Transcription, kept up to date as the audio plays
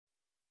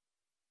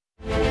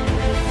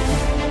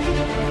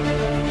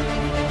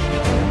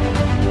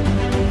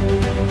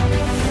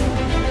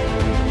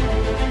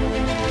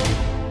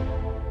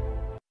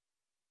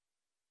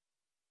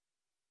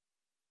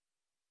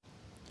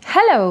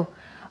Hello,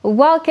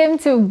 welcome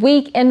to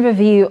Week in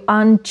Review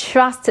on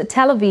Trust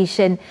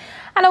Television.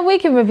 And a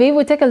Week in Review,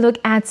 we'll take a look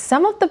at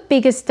some of the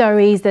biggest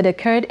stories that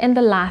occurred in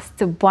the last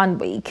 1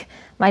 week.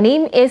 My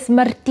name is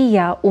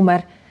Martia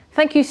Umar.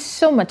 Thank you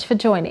so much for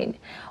joining.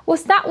 We'll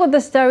start with the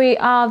story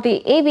of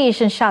the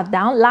aviation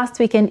shutdown. Last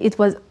weekend, it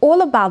was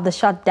all about the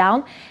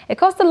shutdown. It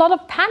caused a lot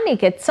of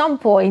panic at some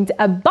point,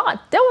 but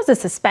there was a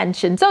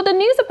suspension. So the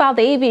news about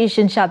the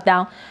aviation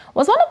shutdown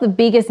was one of the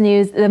biggest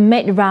news that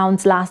made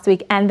rounds last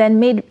week and then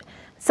made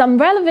some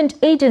relevant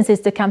agencies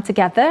to come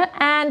together.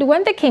 And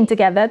when they came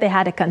together, they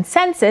had a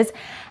consensus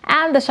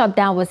and the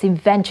shutdown was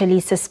eventually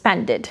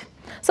suspended.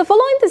 So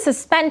following the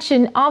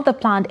suspension of the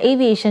planned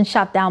aviation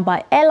shutdown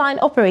by airline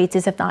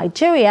operators of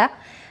Nigeria,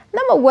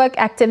 normal work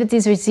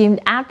activities resumed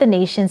at the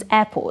nation's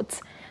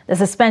airports. The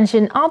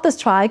suspension of the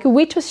strike,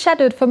 which was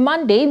scheduled for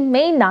Monday,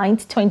 May 9,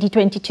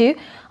 2022,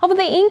 over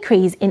the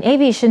increase in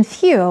aviation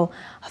fuel,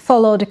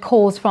 followed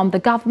calls from the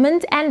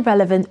government and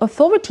relevant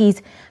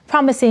authorities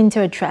promising to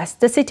address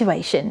the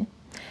situation.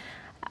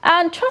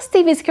 And Trust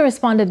TV's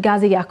correspondent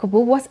Gaza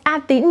Yakubu was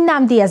at the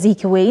Nnamdi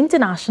Azikiwe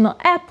International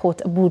Airport,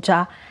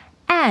 Abuja,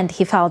 and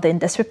he filed in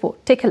this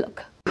report. Take a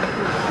look.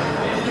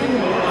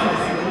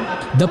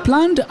 The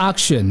planned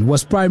action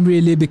was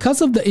primarily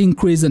because of the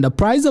increase in the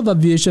price of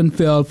aviation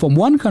fuel from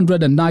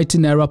 190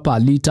 naira per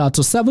litre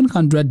to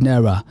 700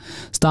 naira.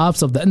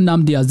 Staffs of the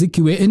Nnamdi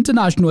Azikiwe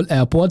International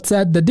Airport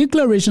said the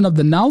declaration of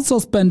the now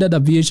suspended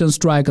aviation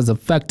strike has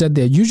affected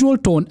their usual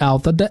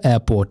turnout at the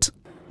airport.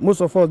 Most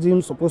of us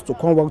didn't supposed to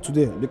come work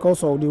today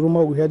because of the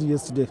rumor we heard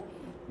yesterday.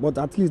 But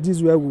at least this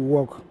is where we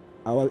work,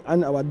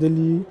 our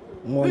daily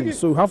money.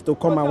 So we have to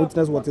come and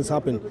witness what is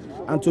happening.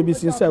 And to be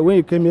sincere, when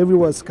you came,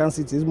 everywhere is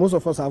scarcity. Most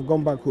of us have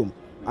gone back home.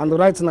 And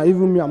right now,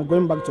 even me, I'm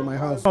going back to my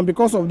house. And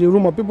because of the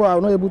rumor, people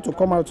are not able to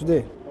come out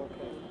today.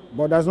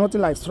 But there's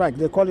nothing like strike.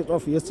 They called it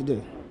off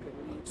yesterday.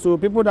 So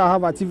people that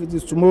have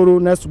activities tomorrow,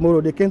 next tomorrow,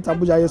 they came to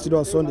Abuja yesterday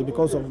or Sunday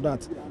because of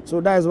that.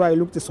 So that is why I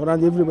looked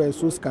around, everywhere is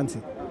so scanty.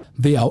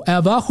 They,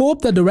 however,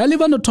 hope that the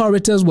relevant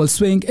authorities will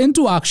swing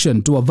into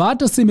action to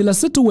avert a similar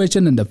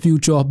situation in the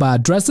future by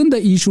addressing the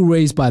issue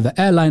raised by the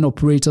airline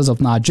operators of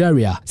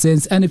Nigeria,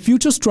 since any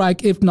future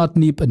strike, if not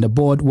nip in the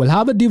bud, will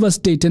have a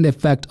devastating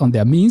effect on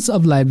their means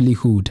of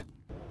livelihood.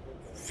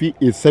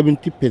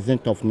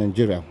 70% of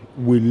Nigeria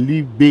will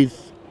leave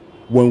base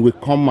when we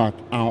come out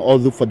and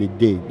also for the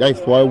day. That is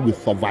why we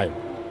survive.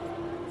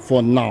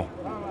 For now,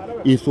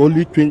 it's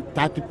only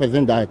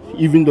 30% that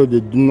even though they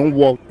do not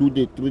work 2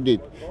 days, 3 days,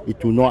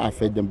 it will not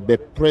affect them.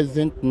 But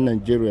present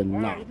Nigeria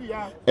now,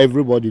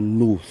 everybody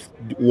knows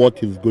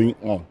what is going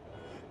on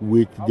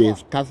with the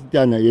scarcity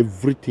and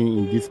everything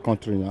in this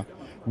country now.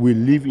 We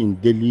live in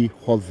daily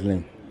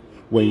hustling.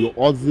 When you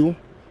hustle,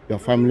 your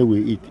family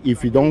will eat.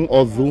 If you don't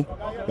hustle,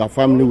 your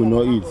family will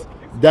not eat.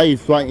 That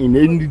is why in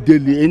any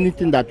daily,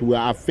 anything that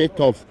will affect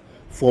us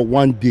for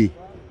 1 day,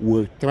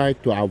 we'll try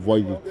to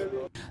avoid it.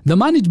 The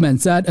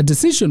management said a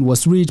decision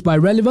was reached by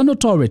relevant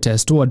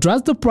authorities to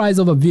address the price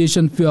of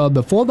aviation fuel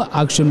before the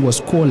action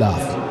was called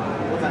off.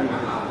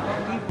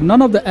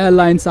 None of the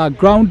airlines are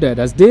grounded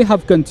as they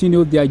have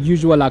continued their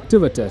usual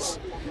activities.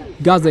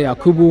 Gaza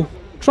Yakubu,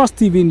 Trust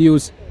TV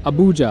News,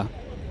 Abuja.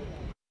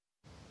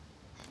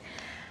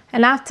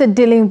 And after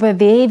dealing with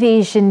the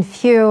aviation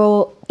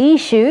fuel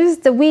issues,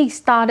 the week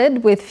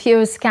started with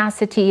fuel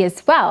scarcity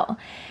as well.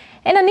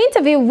 In an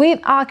interview with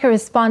our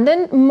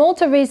correspondent,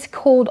 motorists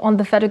called on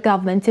the federal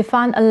government to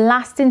find a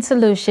lasting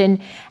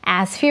solution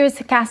as fuel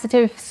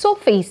scarcity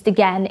surfaced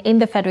again in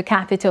the Federal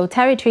Capital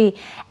Territory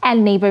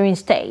and neighboring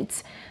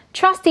states.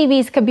 Trust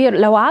TV's Kabir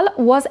Lawal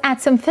was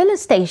at some filling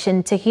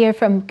stations to hear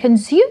from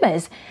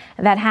consumers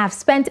that have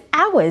spent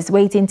hours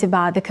waiting to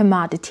buy the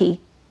commodity.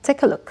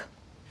 Take a look.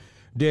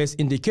 There's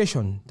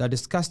indication that the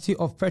scarcity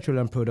of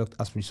petroleum products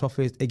has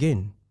resurfaced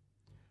again.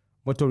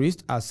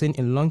 Motorists are seen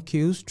in long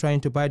queues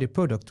trying to buy the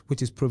product,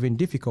 which is proving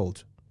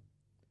difficult.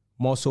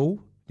 More so,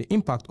 the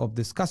impact of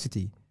the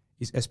scarcity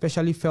is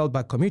especially felt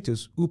by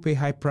commuters who pay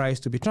high price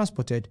to be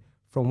transported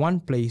from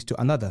one place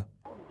to another.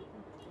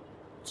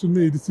 To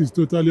me, this is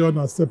totally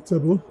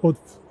unacceptable, but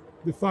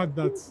the fact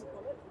that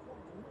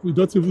we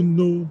don't even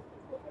know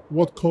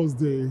what caused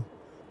the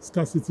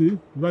scarcity,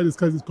 where the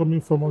scarcity is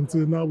coming from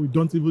until now, we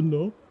don't even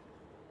know.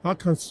 How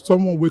can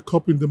someone wake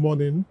up in the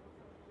morning,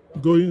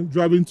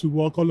 driving to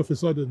work, all of a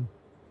sudden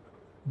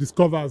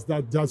discovers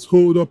that there's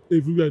hold up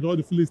everywhere in all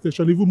the filling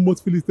stations, even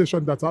most filling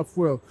stations that have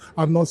fuel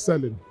are not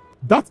selling?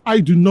 That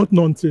I do not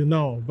know until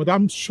now, but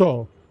I'm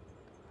sure,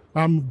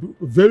 I'm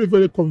very,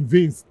 very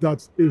convinced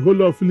that a whole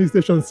lot of filling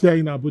stations here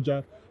in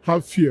Abuja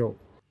have fuel.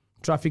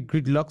 Traffic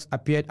gridlocks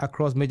appeared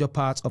across major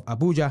parts of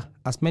Abuja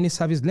as many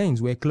service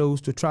lanes were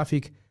closed to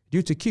traffic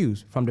due to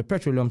queues from the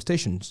petroleum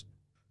stations.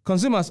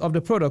 Consumers of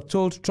the product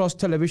told Trust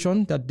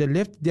Television that they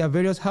left their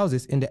various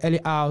houses in the early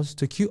hours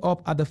to queue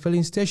up at the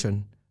filling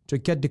station to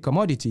get the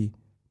commodity,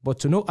 but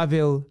to no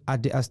avail as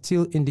they are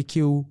still in the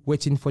queue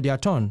waiting for their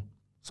turn.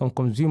 Some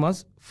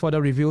consumers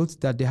further revealed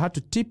that they had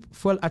to tip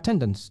fuel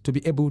attendants to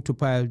be able to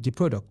pile the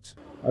product.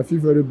 I feel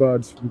very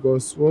bad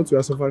because what we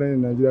are suffering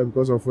in Nigeria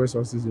because of fuel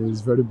subsidy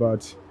is very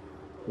bad.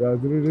 We are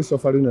really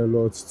suffering a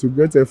lot. To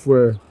get a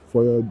fuel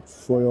for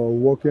your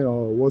working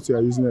or what you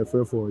are using a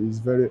fuel for is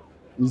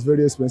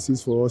very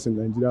expensive for us in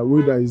Nigeria.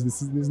 Weather is the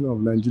citizen of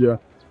Nigeria,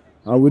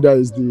 and weather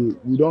is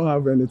we don't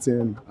have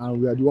anything,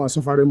 and we are the ones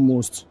suffering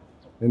most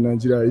in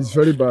Nigeria. It's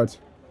very bad.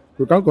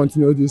 We can't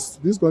continue this.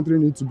 This country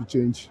needs to be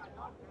changed.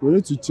 We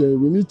need to change.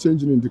 We need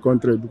changing in the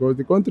country because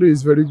the country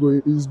is really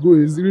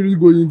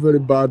going very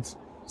bad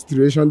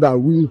situation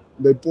that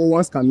the poor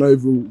ones cannot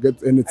even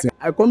get anything.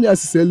 I come here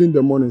early in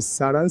the morning,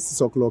 it's around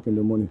 6 o'clock in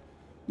the morning.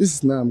 This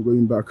is now I'm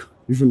going back.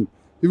 Even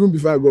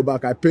before I go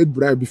back, I paid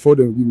bribe before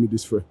they give me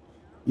this fare.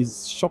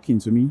 It's shocking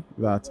to me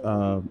that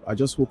I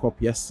just woke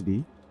up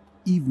yesterday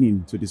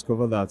evening to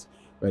discover that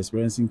we're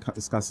experiencing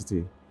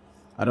scarcity.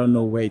 I don't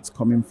know where it's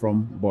coming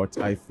from, but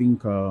I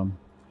think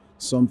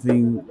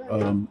something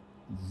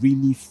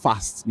really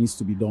fast needs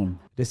to be done.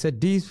 They said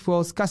this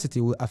fuel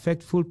scarcity will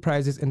affect food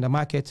prices in the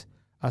market,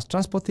 as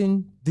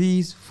transporting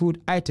these food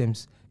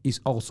items is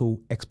also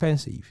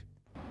expensive.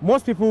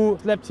 Most people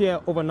slept here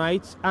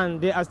overnight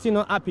and they are still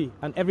not happy,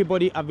 and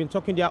everybody have been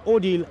talking their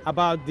ordeal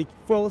about the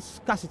fuel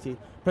scarcity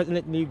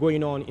presently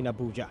going on in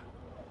Abuja.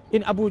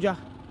 In Abuja,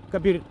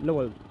 Kabir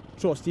Lowell,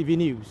 Trust TV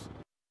News.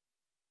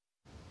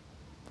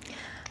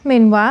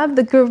 Meanwhile,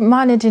 the Group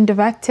Managing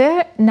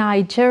Director,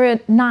 Nigerian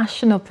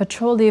National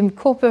Petroleum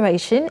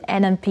Corporation,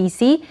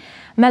 NNPC,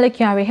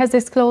 Melekari, has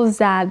disclosed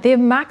that they're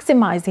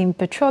maximizing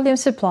petroleum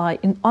supply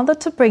in order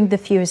to bring the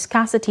fuel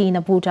scarcity in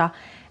Abuja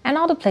and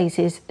other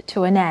places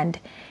to an end.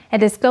 He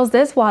disclosed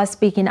this while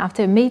speaking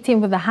after a meeting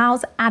with the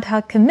House Ad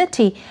Hoc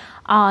Committee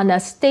on a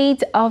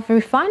state of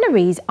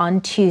refineries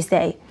on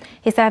Tuesday.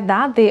 He said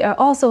that they are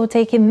also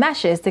taking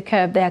measures to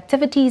curb the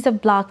activities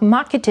of black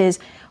marketers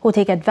who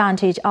take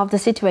advantage of the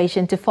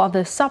situation to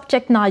further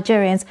subject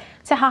Nigerians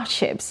to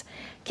hardships.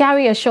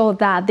 Kari assured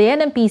that the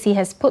NNPC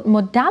has put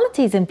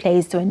modalities in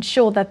place to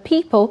ensure that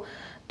people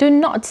do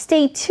not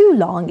stay too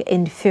long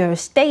in fuel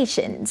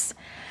stations.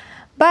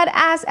 But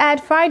as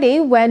at Friday,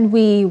 when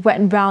we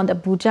went round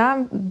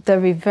Abuja, the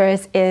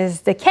reverse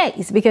is the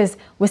case, because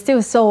we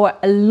still saw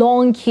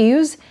long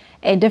queues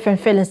in different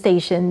filling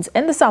stations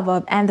in the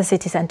suburb and the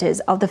city centres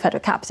of the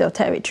Federal Capital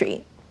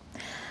Territory.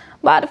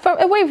 But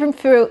away from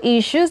fuel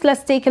issues,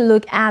 let's take a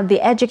look at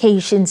the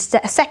education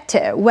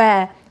sector,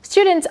 where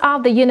students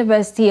of the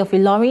University of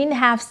Ilorin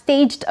have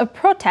staged a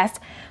protest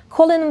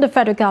calling on the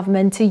federal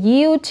government to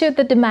yield to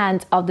the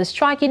demands of the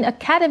striking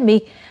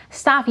Academic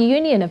Staff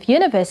Union of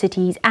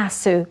Universities,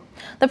 ASU.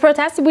 The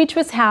protest, which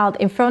was held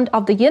in front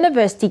of the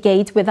university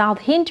gate without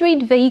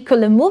hindering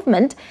vehicular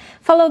movement,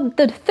 followed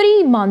the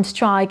 3-month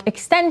strike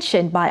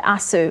extension by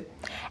ASU.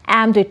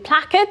 Armed with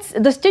placards,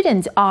 the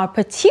students are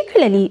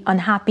particularly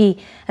unhappy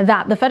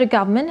that the federal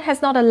government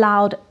has not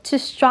allowed to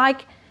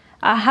strike,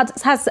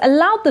 has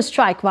allowed the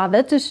strike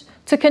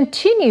to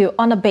continue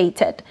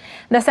unabated.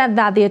 They said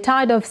that they are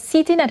tired of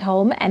sitting at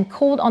home and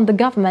called on the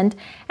government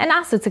and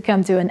asked it to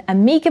come to an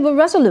amicable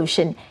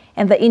resolution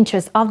in the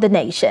interest of the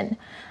nation.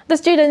 The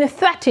students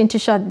threatened to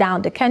shut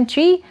down the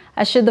country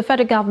should the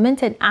federal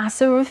government and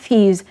ASU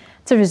refuse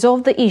to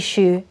resolve the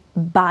issue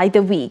by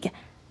the week.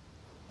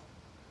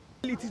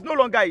 It is no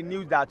longer a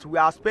news that we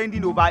are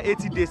spending over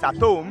 80 days at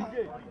home.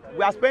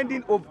 We are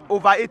spending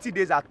over 80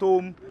 days at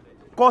home,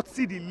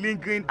 courtesy the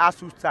lingering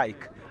ASU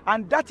strike.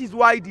 And that is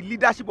why the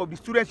leadership of the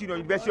Students' Union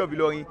University of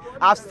Ilorin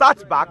have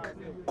sat back,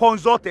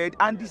 consulted,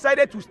 and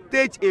decided to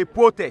stage a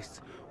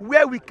protest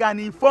where we can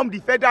inform the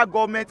federal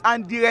government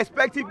and the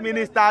respective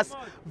ministers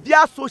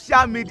via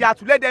social media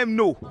to let them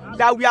know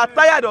that we are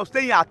tired of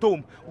staying at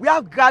home. We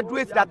have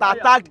graduates that are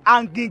tagged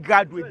hanging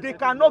graduates. They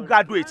cannot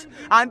graduate.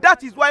 And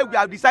that is why we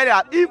have decided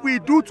that if we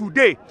do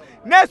today,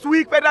 next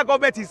week federal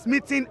government is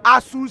meeting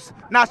ASU's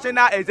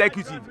national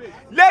executive.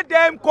 Let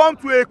them come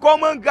to a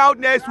common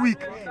ground next week.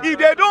 If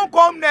they don't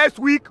come next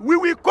week, we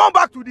will come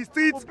back to the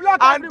streets,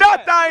 and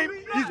that time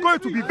is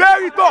going to be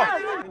very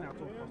tough.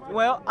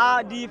 Well,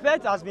 the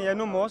effect has been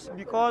enormous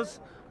because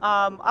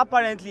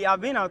apparently I've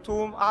been at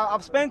home.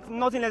 I've spent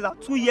nothing less than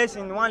 2 years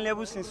in one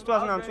level since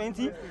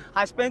 2020.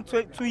 I spent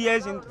 2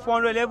 years in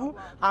 400 level.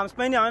 I'm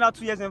spending another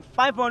 2 years in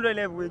 500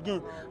 level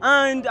again.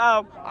 And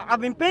I've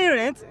been paying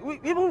rent.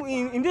 Even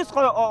in this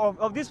course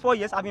of these 4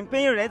 years, I've been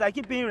paying rent. I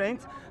keep paying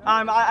rent.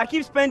 I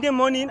keep spending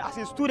money as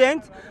a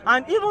student.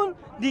 And even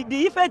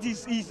the effect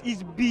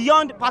is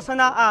beyond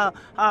personal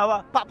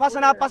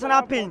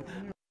pain.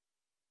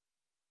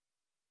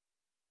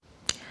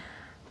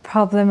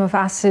 Problem of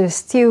ASU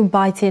still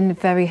biting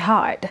very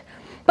hard.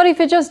 But if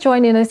you're just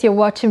joining us, you're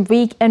watching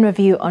Week in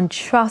Review on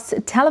Trust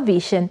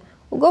Television.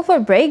 We'll go for a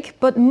break,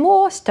 but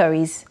more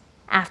stories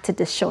after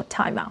this short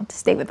timeout.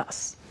 Stay with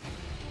us.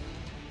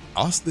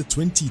 As the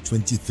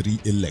 2023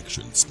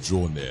 elections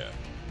draw near,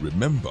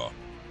 remember,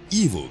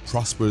 evil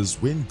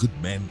prospers when good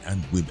men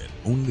and women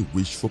only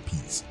wish for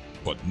peace,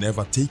 but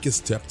never take a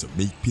step to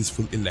make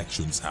peaceful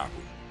elections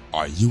happen.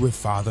 Are you a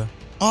father?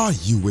 Are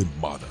you a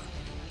mother?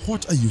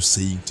 What are you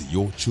saying to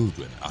your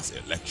children as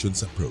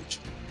elections approach?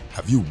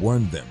 Have you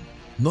warned them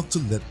not to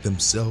let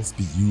themselves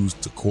be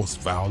used to cause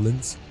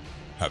violence?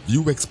 Have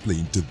you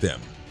explained to them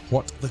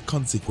what the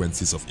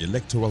consequences of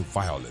electoral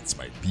violence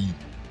might be,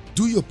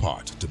 do your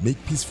part to make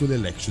peaceful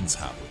elections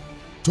happen.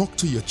 Talk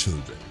to your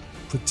children.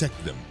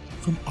 Protect them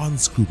from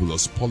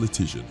unscrupulous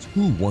politicians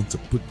who want to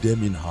put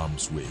them in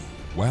harm's way,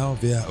 while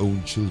their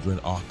own children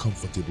are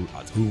comfortable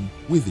at home,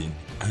 within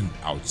and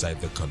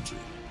outside the country.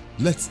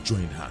 Let's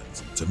join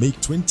hands to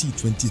make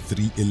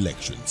 2023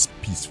 elections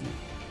peaceful.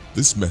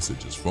 This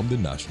message is from the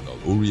National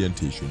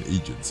Orientation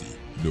Agency,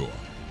 NOAA.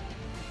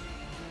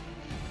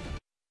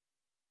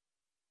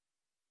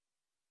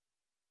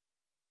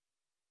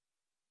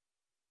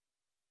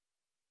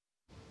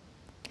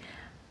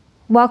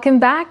 Welcome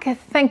back.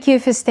 Thank you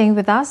for staying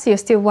with us. You're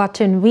still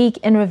watching Week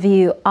in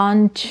Review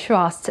on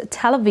Trust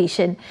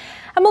Television.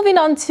 And moving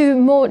on to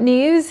more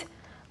news.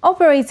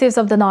 Operatives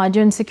of the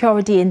Nigerian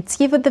Security and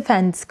Civil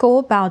Defense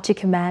Corps Bauchi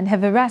Command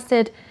have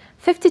arrested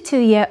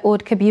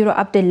 52-year-old Kabiru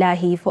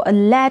Abdullahi for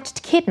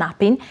alleged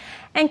kidnapping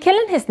and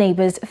killing his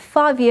neighbor's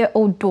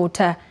 5-year-old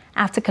daughter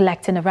after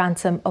collecting a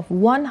ransom of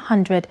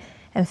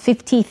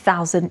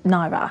 150,000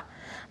 naira.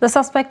 The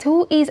suspect,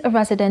 who is a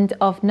resident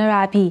of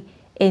Narabi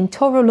in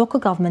Toro local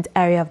government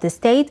area of the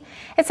state,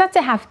 is said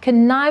to have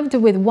connived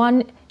with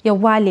one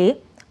Yawale,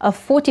 a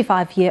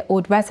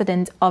 45-year-old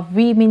resident of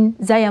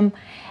Rresume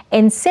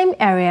in same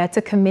area,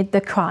 to commit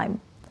the crime.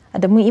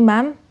 Adamu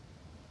Imam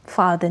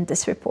filed in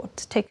this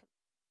report.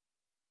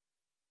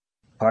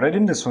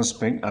 Parading the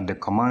suspect at the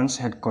command's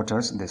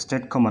headquarters, the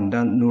state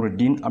commandant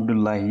Nuruddin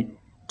Abdullahi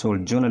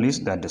told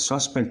journalists that the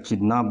suspect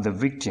kidnapped the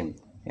victim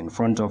in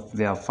front of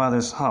their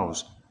father's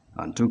house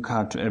and took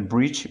her to a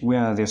bridge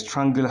where they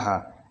strangled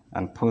her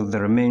and put the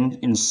remains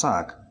in a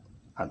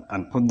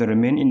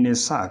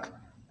sack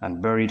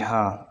and buried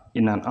her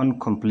in an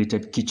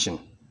uncompleted kitchen.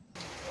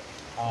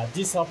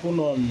 This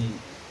happened on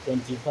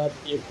 23rd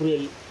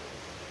April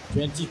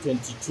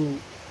 2022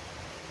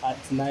 at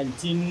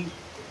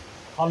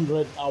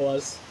 1900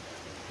 hours.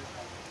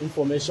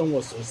 Information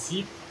was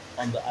received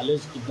on the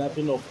alleged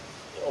kidnapping of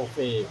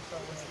a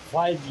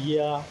 5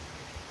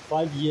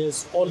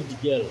 years old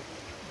girl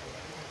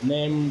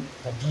named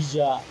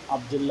Khadija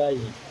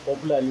Abdullahi,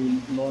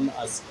 popularly known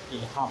as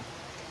Ilham,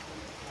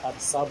 at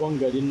Sabon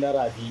Garin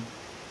Narabi,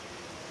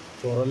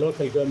 Toro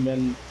local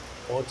government,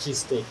 Bauchi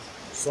state,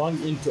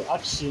 swung into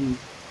action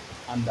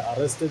and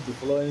arrested the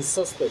following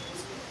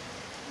suspects: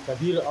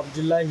 Kabir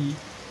Abdullahi,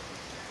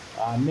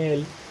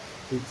 male,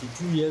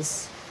 52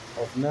 years,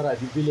 of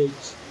Narabi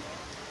village,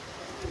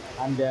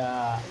 and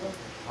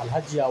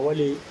Alhaji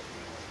Awale,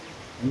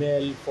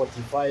 male,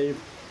 45,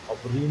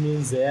 of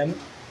Rresume Zayan,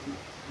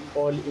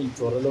 all in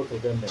Toro local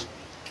government.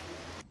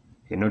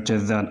 He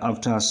noted that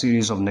after a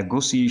series of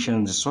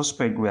negotiations, the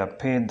suspects were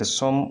paid the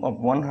sum of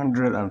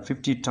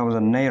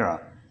 150,000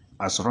 naira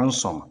as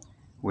ransom,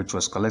 which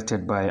was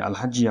collected by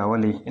Alhaji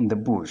Awale in the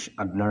bush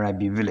at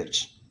Narabi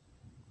village.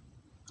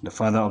 The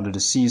father of the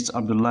deceased,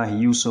 Abdullahi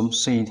Yusuf,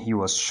 said he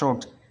was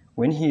shocked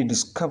when he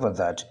discovered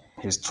that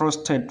his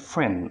trusted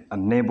friend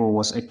and neighbor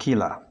was a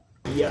killer.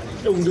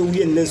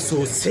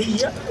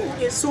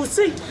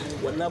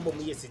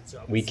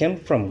 We came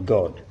from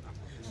God,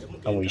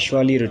 and we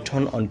surely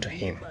return unto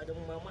him.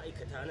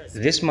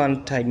 This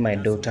man tied my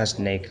daughter's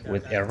neck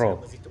with a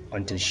rope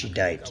until she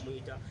died.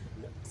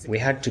 We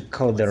had to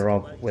cut the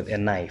rope with a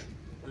knife.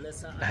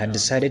 I had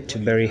decided to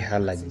bury her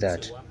like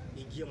that,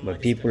 but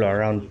people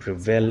around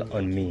prevailed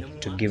on me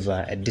to give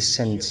her a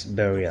decent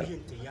burial.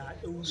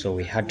 So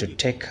we had to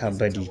take her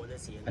body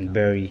and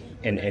bury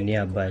in a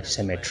nearby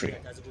cemetery.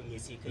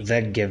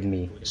 That gave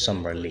me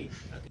some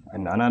relief.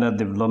 In another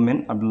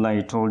development,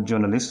 Abdullahi told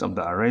journalists of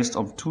the arrest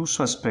of two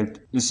suspects,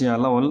 Isia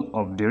Lawal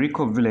of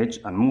Deriko village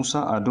and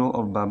Musa Ado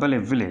of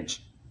Babale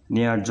village,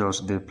 near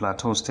Jos, the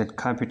Plateau state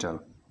capital,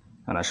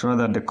 and assured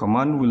that the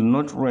command will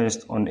not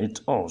rest on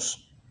its oars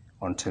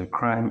until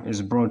crime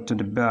is brought to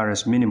the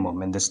barest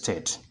minimum in the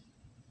state.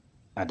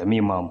 Adam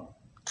Imam,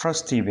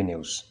 Trust TV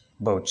News,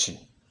 Bauchi.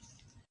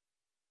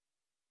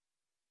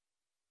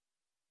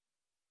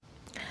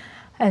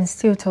 And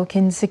still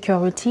talking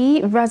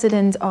security,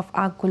 residents of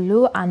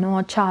Agulu,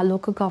 Anocha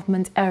local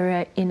government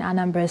area in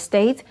Anambra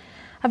State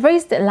have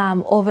raised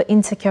alarm over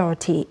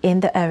insecurity in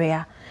the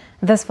area.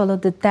 This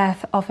followed the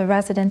death of a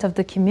resident of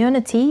the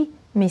community,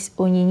 Ms.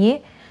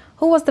 Onyinye,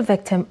 who was the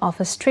victim of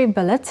a stray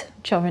bullet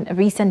during a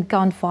recent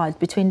gunfight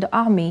between the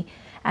army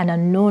and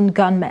unknown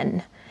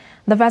gunmen.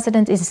 The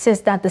resident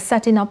insists that the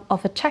setting up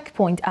of a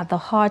checkpoint at the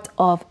heart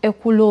of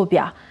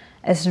Ekulobia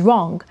is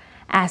wrong,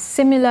 as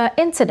similar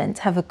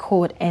incidents have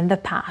occurred in the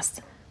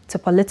past. To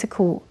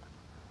political.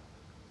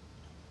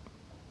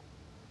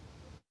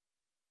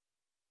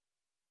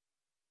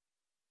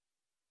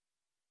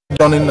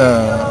 Running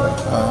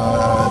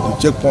the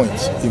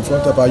checkpoint in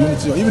front of our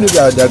unity, even if they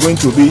are going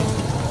to be,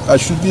 there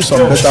should be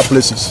some better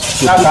places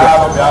to put them.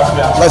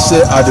 Let's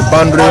say at the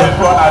boundary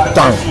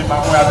town. We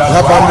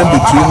have boundary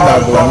between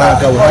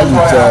Naguanaka, we have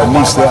with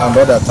Niste and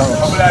other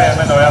towns.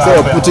 So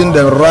we're putting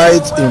them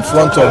right in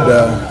front of the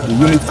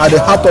unit at the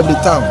heart of the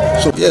town.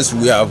 So yes,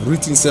 we have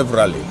written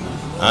severally,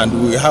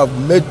 and we have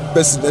made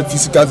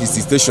physical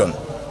visitation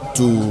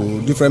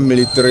to different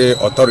military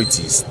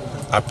authorities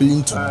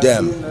appealing to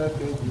them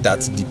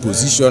that the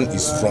position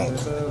is wrong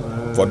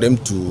for them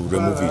to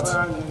remove it.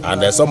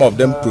 And some of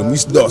them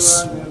promised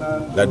us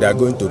that they are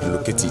going to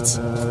relocate it.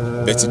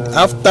 But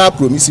after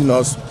promising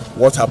us,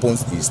 what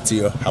happens is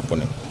still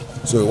happening.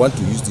 So we want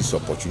to use this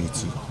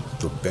opportunity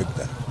to beg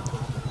them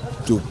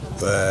to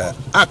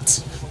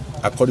act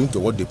according to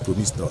what they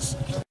promised us.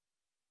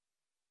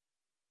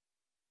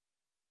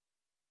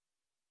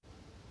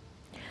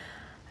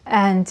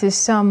 And to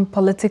some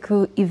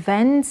political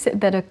events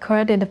that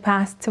occurred in the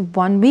past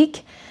 1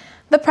 week,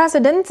 the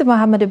President,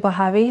 Muhammadu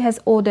Buhari, has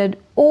ordered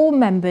all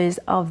members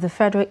of the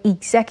Federal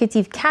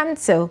Executive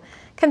Council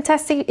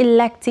contesting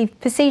elective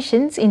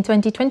positions in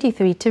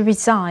 2023 to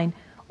resign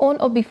on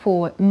or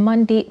before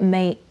Monday,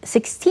 May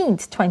 16,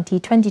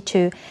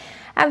 2022.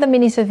 And the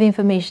Minister of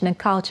Information and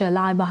Culture,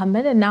 Lai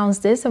Mohammed,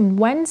 announced this on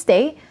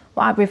Wednesday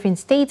while briefing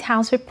State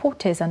House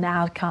reporters on the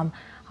outcome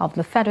of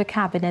the Federal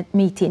Cabinet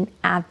meeting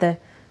at the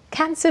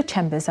Council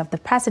chambers of the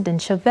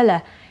Presidential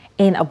Villa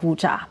in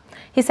Abuja.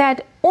 He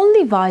said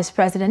only Vice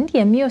President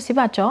Yemi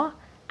Osibajo,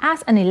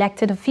 as an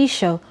elected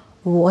official,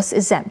 was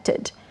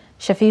exempted.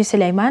 Shafiu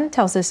Suleiman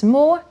tells us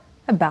more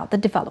about the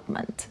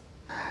development.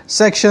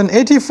 Section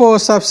 84,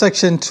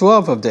 subsection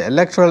 12 of the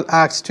Electoral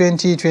Act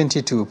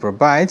 2022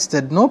 provides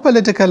that no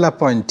political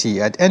appointee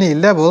at any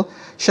level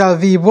shall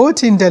be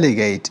voting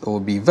delegate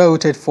or be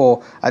voted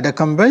for at the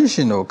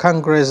convention or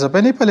congress of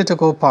any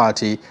political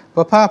party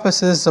for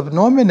purposes of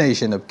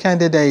nomination of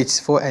candidates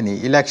for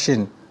any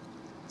election.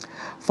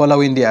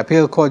 Following the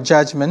appeal court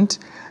judgment,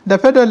 the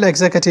Federal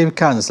Executive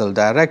Council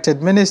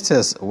directed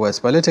ministers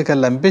with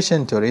political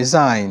ambition to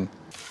resign.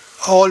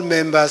 All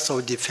members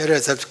of the Federal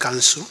Executive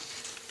Council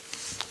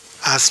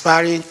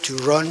aspiring to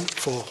run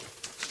for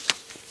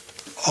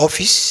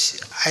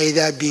office,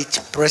 either be it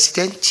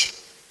president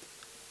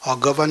or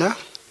governor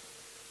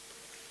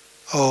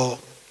or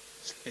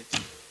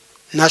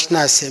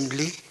National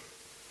Assembly,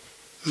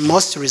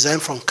 must resign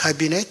from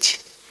cabinet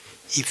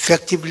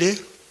effectively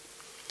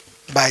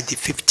by the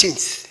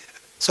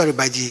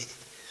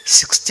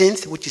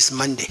 16th, which is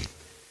Monday.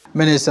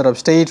 Minister of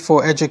State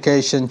for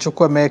Education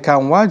Chukwuemeka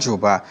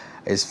Nwajuba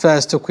is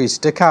first to quit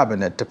the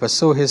cabinet to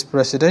pursue his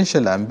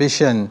presidential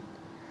ambition.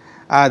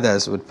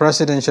 Others with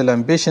presidential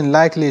ambition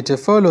likely to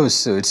follow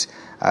suit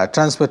are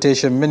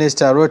Transportation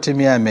Minister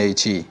Rotimi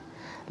Amechi,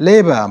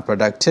 Labour and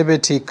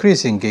Productivity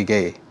Chris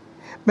Ngige,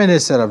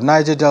 Minister of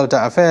Niger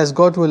Delta Affairs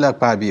Godwill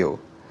Akpabio,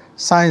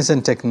 Science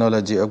and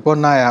Technology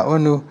Ogbonnaya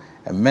Onu,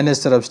 and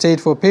Minister of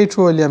State for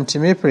Petroleum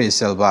Timipri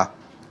Silva.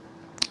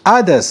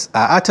 Others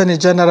are Attorney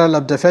General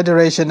of the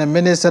Federation and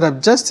Minister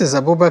of Justice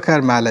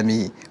Abubakar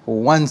Malami, who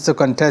wants to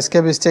contest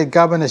Kebbi State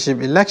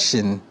governorship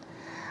election,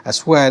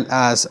 as well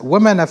as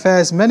Women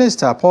Affairs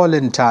Minister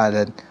Pauline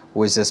Talent,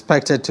 who is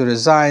expected to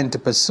resign to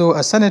pursue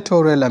a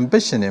senatorial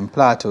ambition in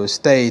Plateau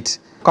State.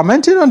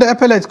 Commenting on the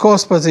appellate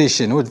court's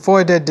position with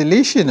voided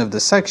deletion of the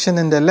section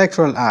in the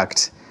Electoral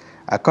Act,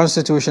 a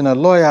constitutional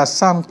lawyer,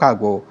 Sam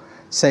Kagbo,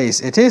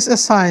 says it is a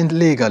sound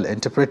legal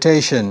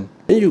interpretation.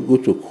 When you go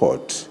to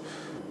court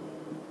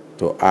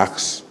to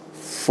ask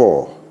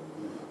for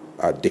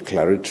a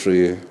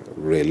declaratory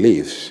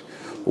relief,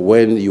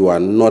 when you are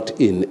not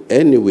in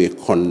any way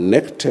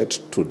connected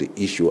to the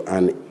issue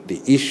and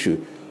the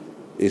issue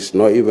is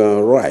not even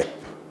ripe,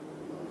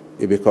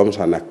 it becomes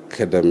an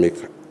academic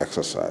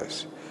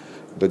exercise.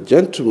 The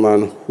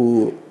gentleman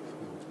who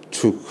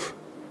took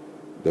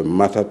the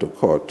matter to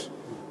court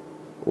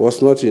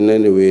was not in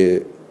any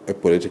way a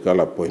political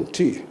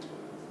appointee.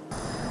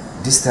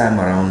 This time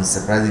around,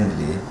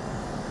 surprisingly,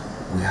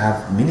 we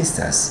have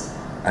ministers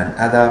and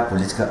other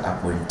political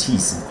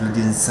appointees,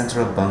 including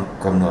Central Bank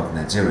Governor of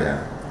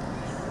Nigeria,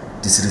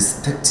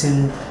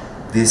 disrespecting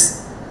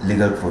this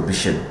legal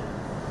provision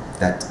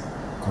that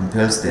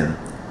compels them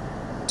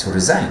to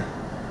resign.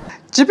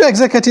 Chief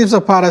executives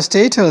of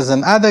parastatals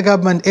and other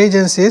government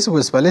agencies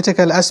with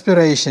political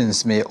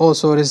aspirations may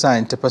also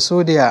resign to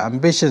pursue their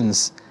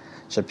ambitions.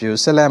 Shafiu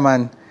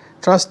Suleiman,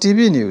 Trust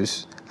TV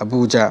News,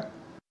 Abuja.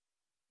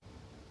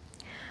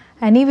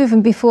 And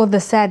even before the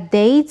set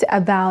date,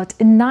 about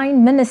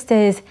 9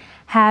 ministers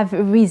have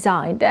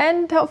resigned.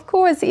 And of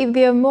course, if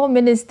there are more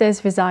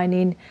ministers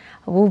resigning,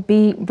 we'll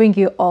bring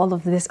you all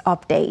of these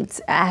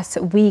updates as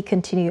we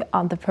continue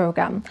on the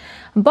program.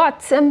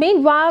 But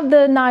meanwhile,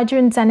 the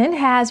Nigerian Senate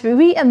has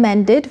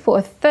re-amended for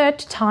a third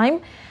time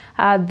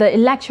the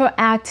Electoral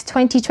Act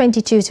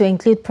 2022 to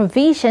include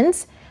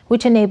provisions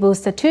which enables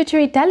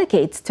statutory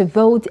delegates to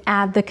vote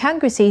at the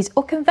congresses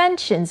or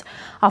conventions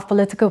of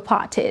political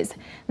parties.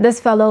 This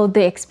followed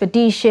the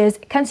expeditious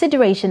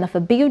consideration of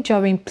a bill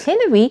during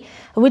plenary,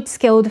 which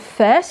scaled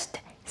first,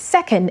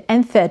 second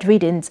and third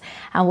readings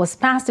and was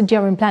passed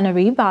during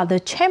plenary by the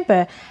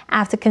chamber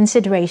after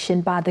consideration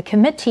by the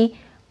Committee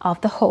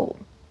of the Whole.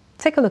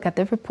 Take a look at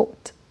the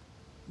report.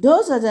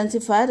 Those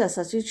identified as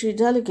statutory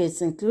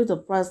delegates include the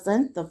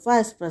President, the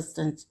Vice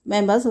President,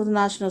 members of the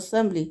National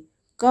Assembly,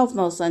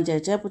 governors and their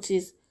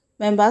deputies,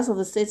 members of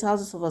the State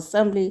Houses of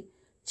Assembly,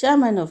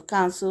 chairmen of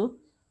council,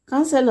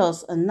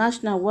 councillors and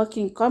National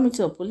Working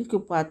Committee of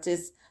political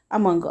parties,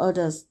 among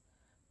others.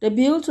 The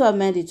bill to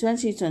amend the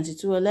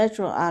 2022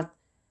 Electoral Act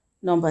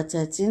No.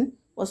 13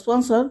 was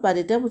sponsored by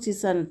the Deputy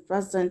Senate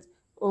President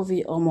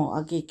Ovi Omo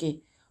Agege.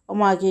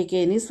 Omo Agege,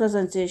 in his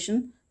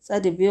presentation,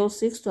 said the bill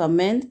seeks to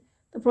amend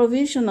the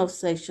provision of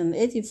Section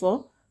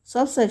 84,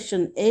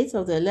 subsection 8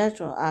 of the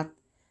Electoral Act.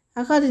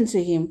 According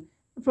to him,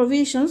 the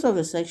provisions of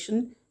the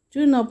section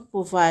do not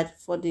provide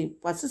for the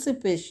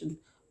participation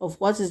of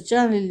what is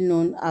generally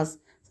known as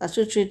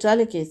statutory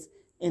delegates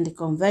in the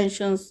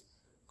conventions,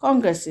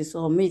 congresses,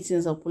 or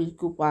meetings of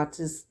political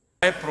parties.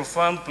 My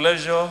profound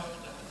pleasure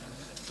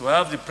to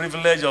have the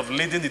privilege of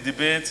leading the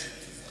debate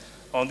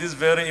on this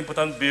very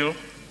important bill,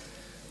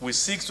 which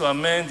seeks to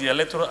amend the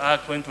Electoral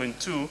Act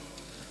 2022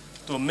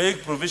 to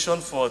make provision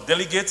for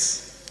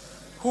delegates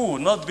who,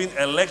 not being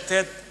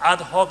elected ad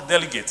hoc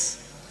delegates,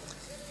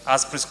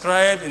 as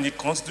prescribed in the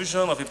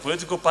constitution of a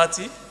political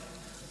party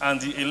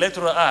and the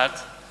Electoral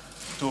Act,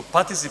 to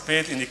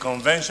participate in the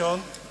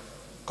convention,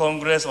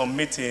 congress, or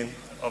meeting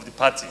of the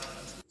party.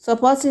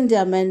 Supporting the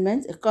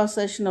amendment, a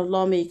cross-section of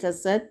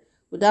lawmakers said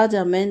without the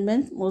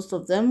amendment, most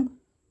of them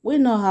will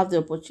not have the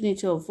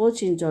opportunity of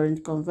voting during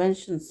the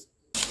conventions.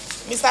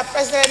 Mr.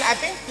 President, I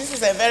think this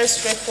is a very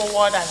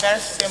straightforward and very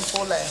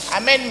simple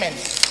amendment,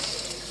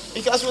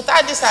 because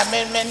without this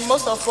amendment,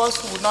 most of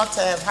us would not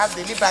have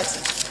the liberty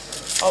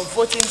of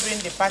voting during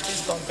the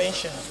party's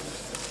convention.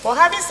 But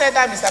having said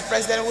that, Mr.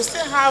 President, we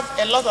still have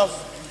a lot of,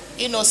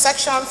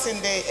 sections in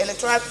the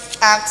Electoral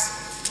Act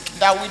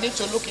that we need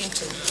to look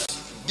into.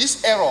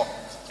 This error,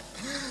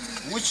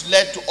 which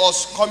led to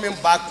us coming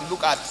back to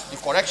look at the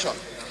correction,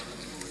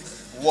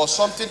 was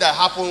something that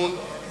happened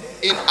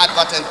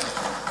inadvertently.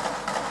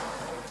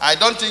 I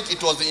don't think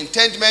it was the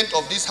intendment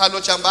of this Halo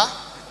chamber,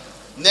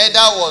 neither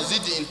was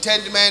it the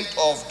intendment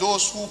of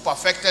those who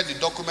perfected the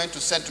document to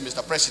send to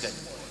Mr. President.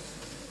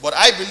 But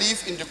I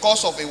believe in the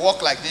course of a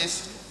work like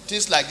this,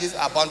 things like this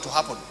are bound to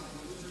happen.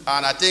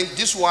 And I think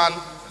this one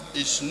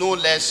is no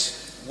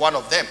less one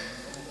of them.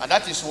 And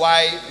that is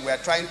why we are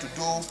trying to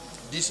do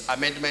this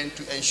amendment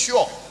to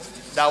ensure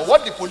that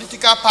what the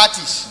political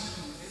parties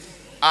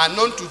are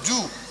known to do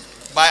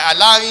by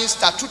allowing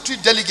statutory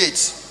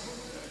delegates,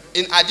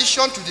 in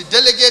addition to the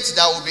delegates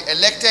that will be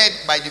elected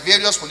by the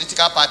various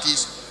political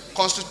parties,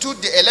 constitute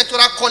the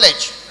electoral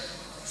college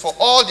for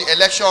all the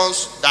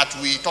elections that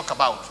we talk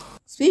about.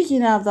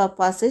 Speaking of the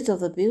passage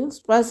of the bill,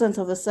 President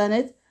of the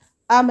Senate,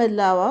 Ahmed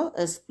Lawal,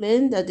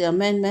 explained that the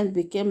amendment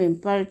became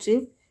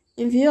imperative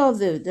in view of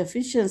the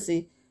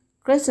deficiency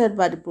created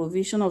by the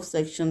provision of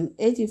Section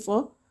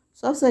 84,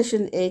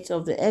 subsection 8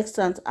 of the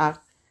Extant Act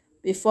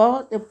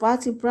before the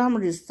party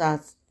primary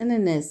starts in the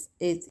next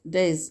 8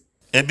 days.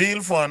 A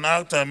bill for an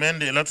act to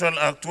amend the Electoral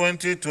Act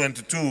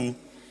 2022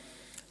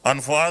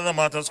 and for other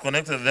matters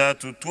connected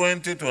thereto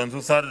 2022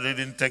 third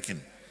reading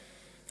taken,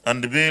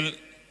 and the bill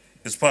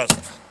is passed.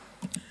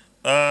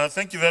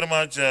 Thank you very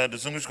much,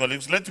 distinguished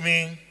colleagues. Let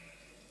me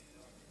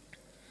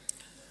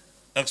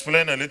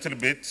explain a little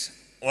bit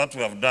what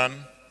we have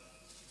done.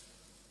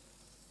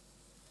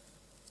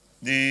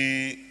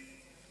 The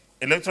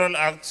Electoral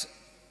Act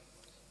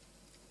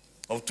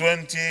of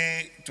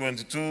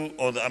 2022,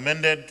 or the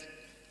amended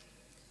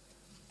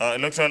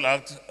Electoral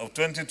Act of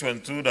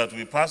 2022 that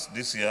we passed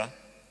this year,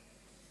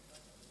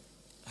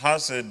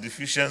 has a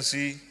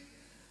deficiency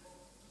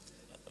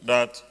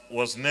that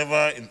was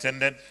never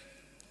intended,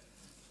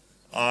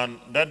 and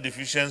that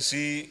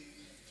deficiency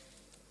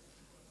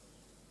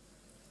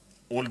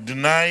will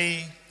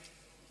deny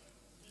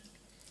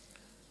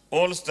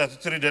all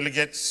statutory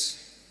delegates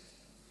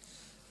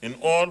in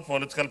all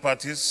political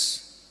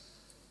parties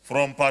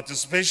from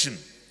participation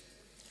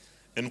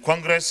in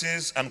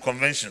congresses and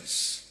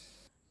conventions.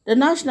 The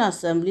National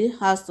Assembly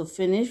has to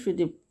finish with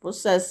the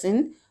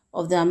processing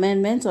of the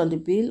amendment on the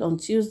bill on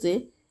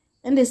Tuesday,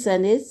 in the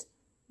Senate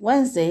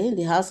Wednesday in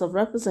the House of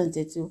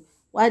Representatives,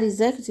 while the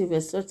executive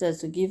is expected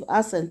to give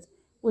assent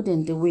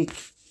within the week.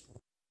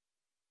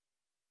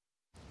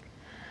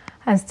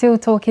 And still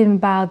talking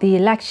about the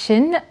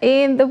election,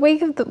 in the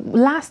week of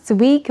last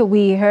week,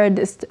 we heard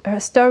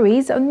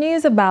stories or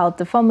news about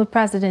the former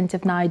president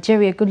of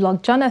Nigeria,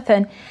 Goodluck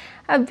Jonathan,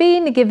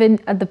 being given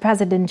the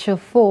presidential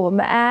form,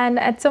 and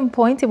at some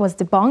point it was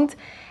debunked.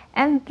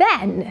 And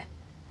then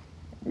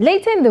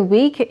later in the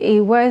week,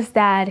 it was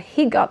that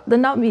he got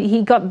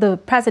the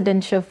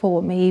presidential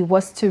form. He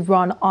was to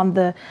run on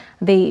the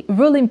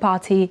ruling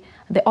party,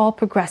 the All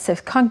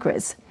Progressive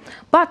Congress.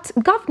 But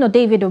Governor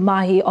David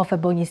Umahi of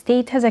Ebonyi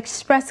State has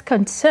expressed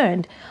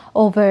concern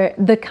over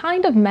the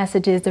kind of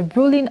messages the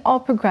ruling All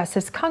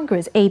Progressives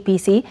Congress,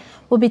 APC,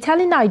 will be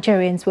telling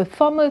Nigerians with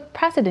former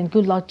President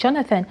Goodluck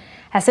Jonathan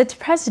as its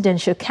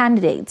presidential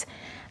candidate.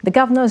 The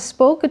governor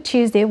spoke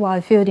Tuesday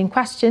while fielding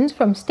questions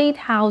from State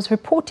House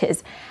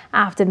reporters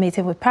after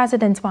meeting with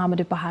President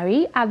Muhammadu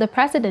Buhari at the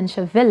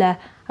Presidential Villa,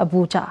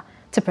 Abuja,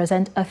 to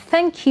present a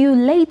thank you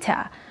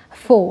letter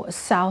for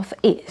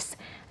Southeast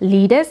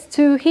leaders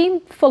to him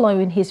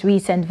following his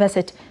recent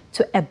visit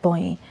to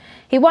Ebonyi.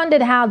 He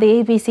wondered how the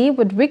APC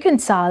would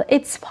reconcile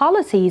its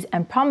policies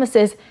and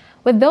promises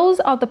with those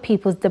of the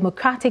People's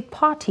Democratic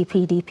Party,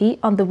 PDP,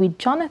 under which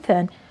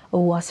Jonathan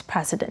was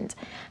president.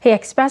 He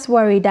expressed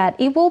worry that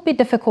it will be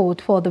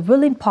difficult for the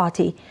ruling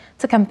party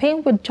to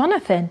campaign with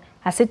Jonathan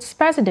as its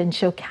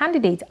presidential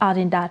candidate,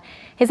 adding that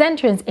his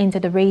entrance into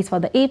the race for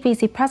the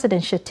APC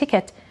presidential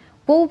ticket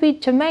will be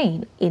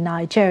germane in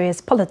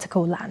Nigeria's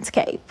political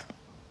landscape.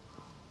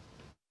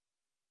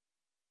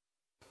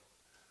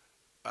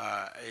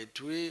 It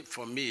will,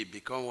 for me,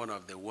 become one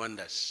of the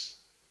wonders,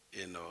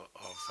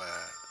 of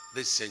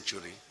this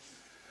century.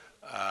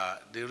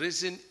 The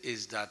reason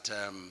is that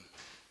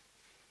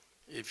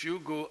if you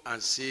go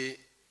and see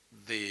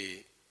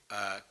the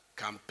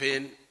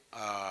campaign,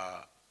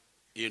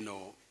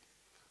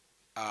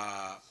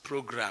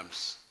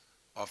 programs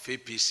of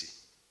APC,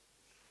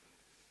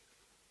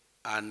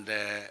 and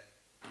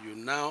you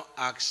now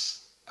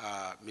ask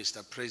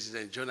Mr.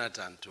 President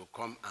Jonathan to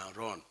come and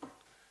run,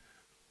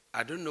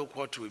 I don't know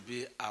what will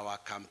be our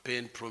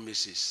campaign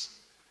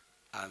promises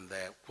and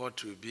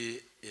what will be,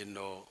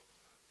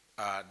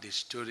 the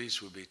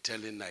stories we'll be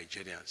telling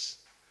Nigerians.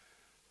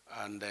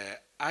 And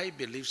I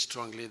believe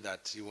strongly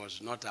that he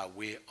was not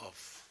aware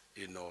of,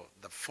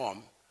 the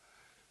form.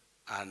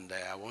 And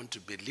I want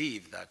to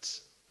believe that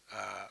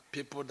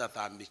people that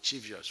are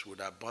mischievous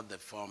would have bought the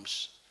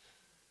forms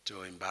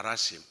to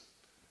embarrass him.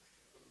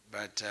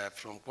 But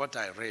from what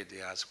I read, he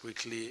has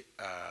quickly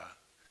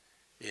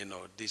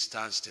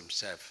distanced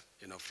himself,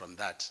 from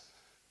that.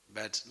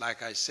 But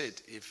like I said,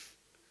 if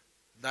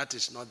that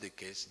is not the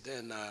case,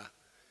 then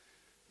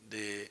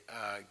the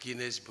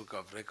Guinness Book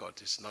of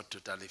Records is not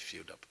totally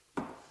filled up.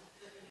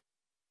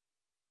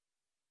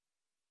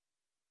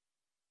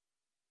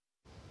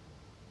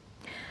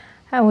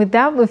 And with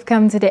that, we've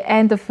come to the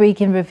end of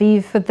Week in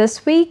Review for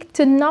this week.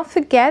 Do not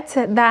forget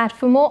that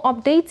for more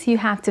updates, you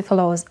have to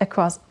follow us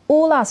across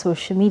all our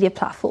social media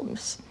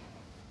platforms.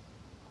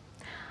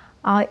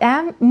 I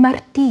am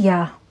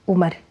Martia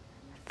Umar.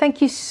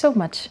 Thank you so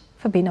much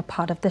for being a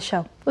part of the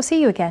show. We'll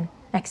see you again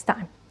next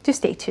time. Do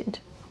stay tuned.